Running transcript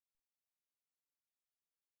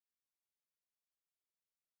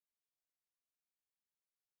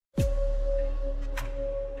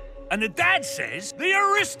And the dad says the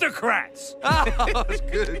aristocrats. That's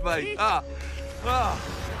good, mate.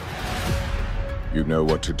 You know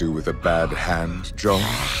what to do with a bad hand, John?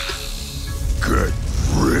 Get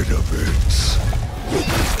rid of it.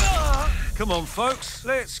 Come on, folks.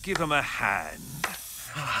 Let's give him a hand.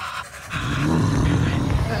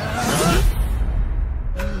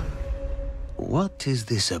 What is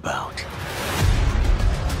this about?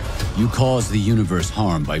 You cause the universe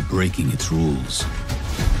harm by breaking its rules.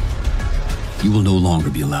 You will no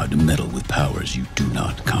longer be allowed to meddle with powers you do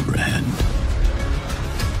not comprehend.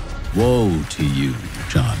 Woe to you,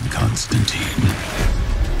 John Constantine.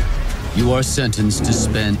 You are sentenced to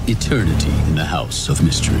spend eternity in the House of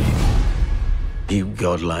Mystery. You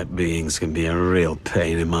godlike beings can be a real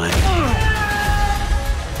pain in my...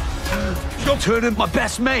 You're turning my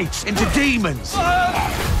best mates into demons!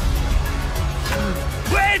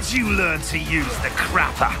 Where'd you learn to use the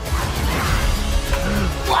crapper?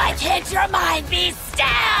 What hit your mind? Be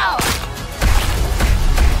still!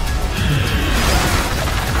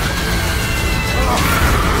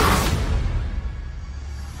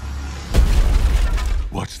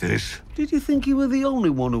 What's this? Did you think you were the only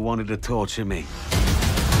one who wanted to torture me?